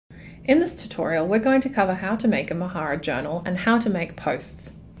In this tutorial, we're going to cover how to make a Mahara Journal and how to make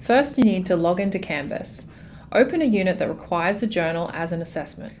posts. First, you need to log into Canvas. Open a unit that requires a journal as an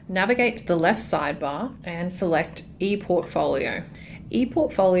assessment. Navigate to the left sidebar and select ePortfolio.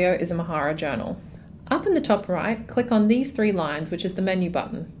 ePortfolio is a Mahara Journal. Up in the top right, click on these three lines, which is the menu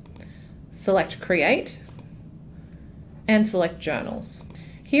button. Select Create and select Journals.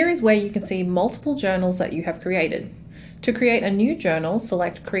 Here is where you can see multiple journals that you have created. To create a new journal,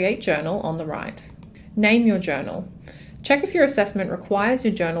 select Create Journal on the right. Name your journal. Check if your assessment requires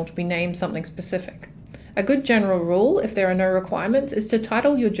your journal to be named something specific. A good general rule, if there are no requirements, is to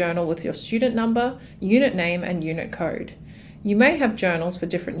title your journal with your student number, unit name, and unit code. You may have journals for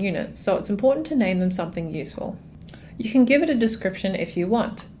different units, so it's important to name them something useful. You can give it a description if you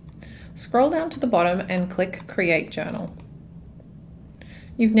want. Scroll down to the bottom and click Create Journal.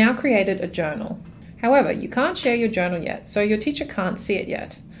 You've now created a journal. However, you can't share your journal yet, so your teacher can't see it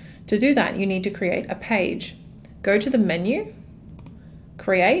yet. To do that, you need to create a page. Go to the menu,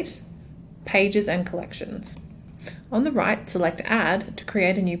 Create, Pages and Collections. On the right, select Add to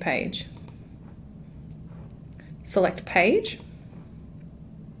create a new page. Select Page.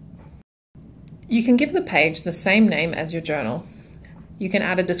 You can give the page the same name as your journal. You can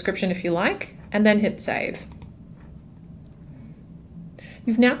add a description if you like, and then hit Save.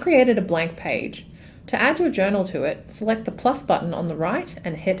 You've now created a blank page. To add your journal to it, select the plus button on the right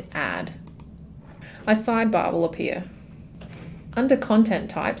and hit Add. A sidebar will appear. Under Content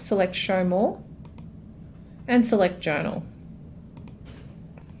Types, select Show More and select Journal.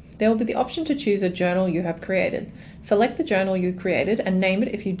 There will be the option to choose a journal you have created. Select the journal you created and name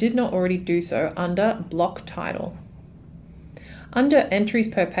it if you did not already do so under Block Title. Under Entries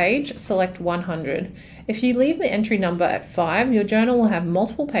per Page, select 100. If you leave the entry number at 5, your journal will have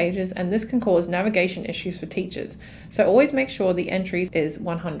multiple pages and this can cause navigation issues for teachers. So always make sure the entry is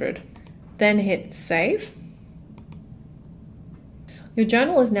 100. Then hit Save. Your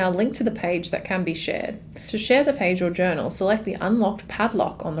journal is now linked to the page that can be shared. To share the page or journal, select the unlocked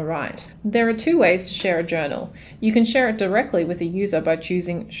padlock on the right. There are two ways to share a journal. You can share it directly with a user by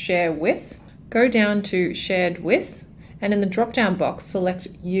choosing Share With. Go down to Shared With, and in the drop-down box, select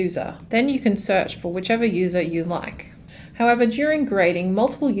User. Then you can search for whichever user you like. However, during grading,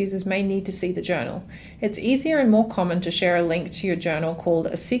 multiple users may need to see the journal. It's easier and more common to share a link to your journal called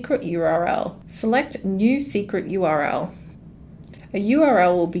a secret URL. Select New Secret URL. A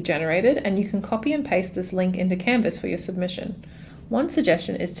URL will be generated and you can copy and paste this link into Canvas for your submission. One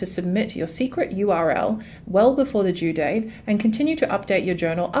suggestion is to submit your secret URL well before the due date and continue to update your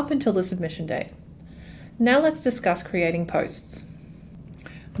journal up until the submission date. Now let's discuss creating posts.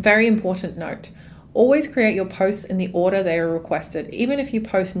 A very important note, always create your posts in the order they are requested, even if you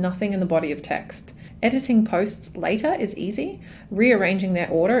post nothing in the body of text. Editing posts later is easy, rearranging their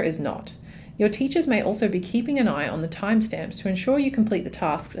order is not. Your teachers may also be keeping an eye on the timestamps to ensure you complete the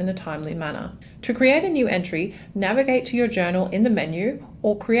tasks in a timely manner. To create a new entry, navigate to your journal in the menu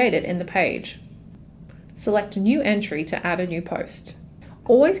or create it in the page. Select New Entry to add a new post.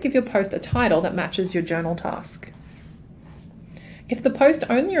 Always give your post a title that matches your journal task. If the post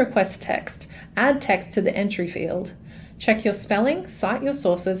only requests text, add text to the entry field. Check your spelling, cite your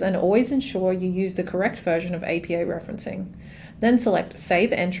sources, and always ensure you use the correct version of APA referencing. Then select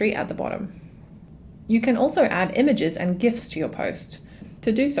Save Entry at the bottom. You can also add images and GIFs to your post.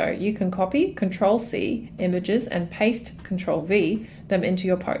 To do so, you can copy Ctrl+C images and paste Ctrl+V them into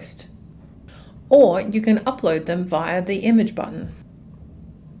your post. Or you can upload them via the image button.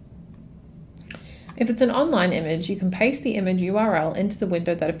 If it's an online image, you can paste the image URL into the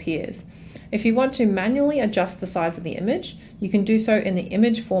window that appears. If you want to manually adjust the size of the image, you can do so in the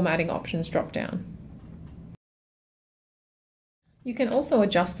Image Formatting Options drop-down. You can also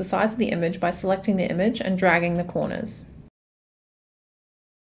adjust the size of the image by selecting the image and dragging the corners.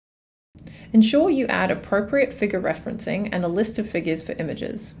 Ensure you add appropriate figure referencing and a list of figures for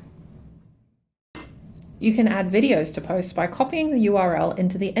images. You can add videos to posts by copying the URL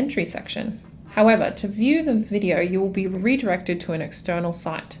into the entry section. However, to view the video, you will be redirected to an external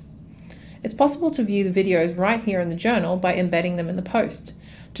site. It's possible to view the videos right here in the journal by embedding them in the post.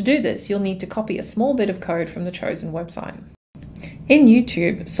 To do this, you'll need to copy a small bit of code from the chosen website. In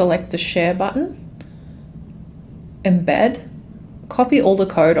YouTube, select the Share button, Embed, copy all the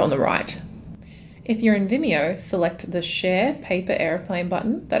code on the right. If you're in Vimeo, select the Share Paper Airplane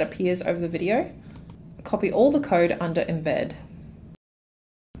button that appears over the video. Copy all the code under Embed.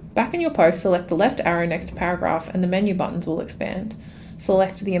 Back in your post, select the left arrow next to paragraph and the menu buttons will expand.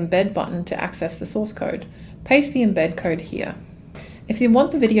 Select the Embed button to access the source code. Paste the embed code here. If you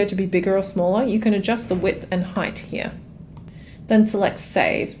want the video to be bigger or smaller, you can adjust the width and height here. Then select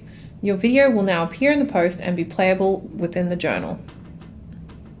Save. Your video will now appear in the post and be playable within the journal.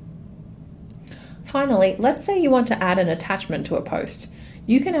 Finally, let's say you want to add an attachment to a post.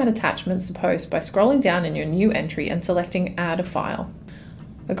 You can add attachments to posts by scrolling down in your new entry and selecting Add a File.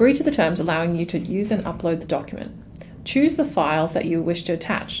 Agree to the terms allowing you to use and upload the document. Choose the files that you wish to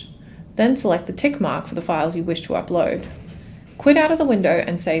attach. Then select the tick mark for the files you wish to upload. Quit out of the window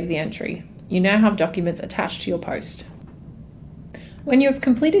and save the entry. You now have documents attached to your post. When you have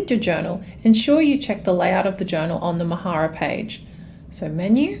completed your journal, ensure you check the layout of the journal on the Mahara page. So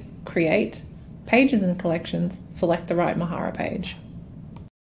Menu, Create, Pages and Collections, select the right Mahara page.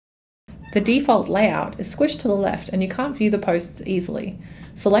 The default layout is squished to the left and you can't view the posts easily.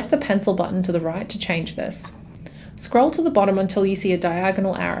 Select the pencil button to the right to change this. Scroll to the bottom until you see a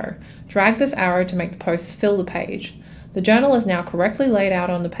diagonal arrow. Drag this arrow to make the posts fill the page. The journal is now correctly laid out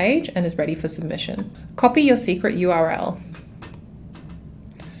on the page and is ready for submission. Copy your secret URL.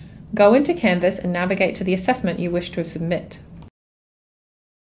 Go into Canvas and navigate to the assessment you wish to submit.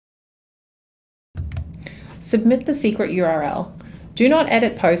 Submit the secret URL. Do not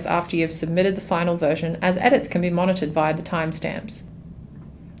edit posts after you have submitted the final version, as edits can be monitored via the timestamps.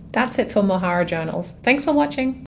 That's it for Mahara Journals. Thanks for watching.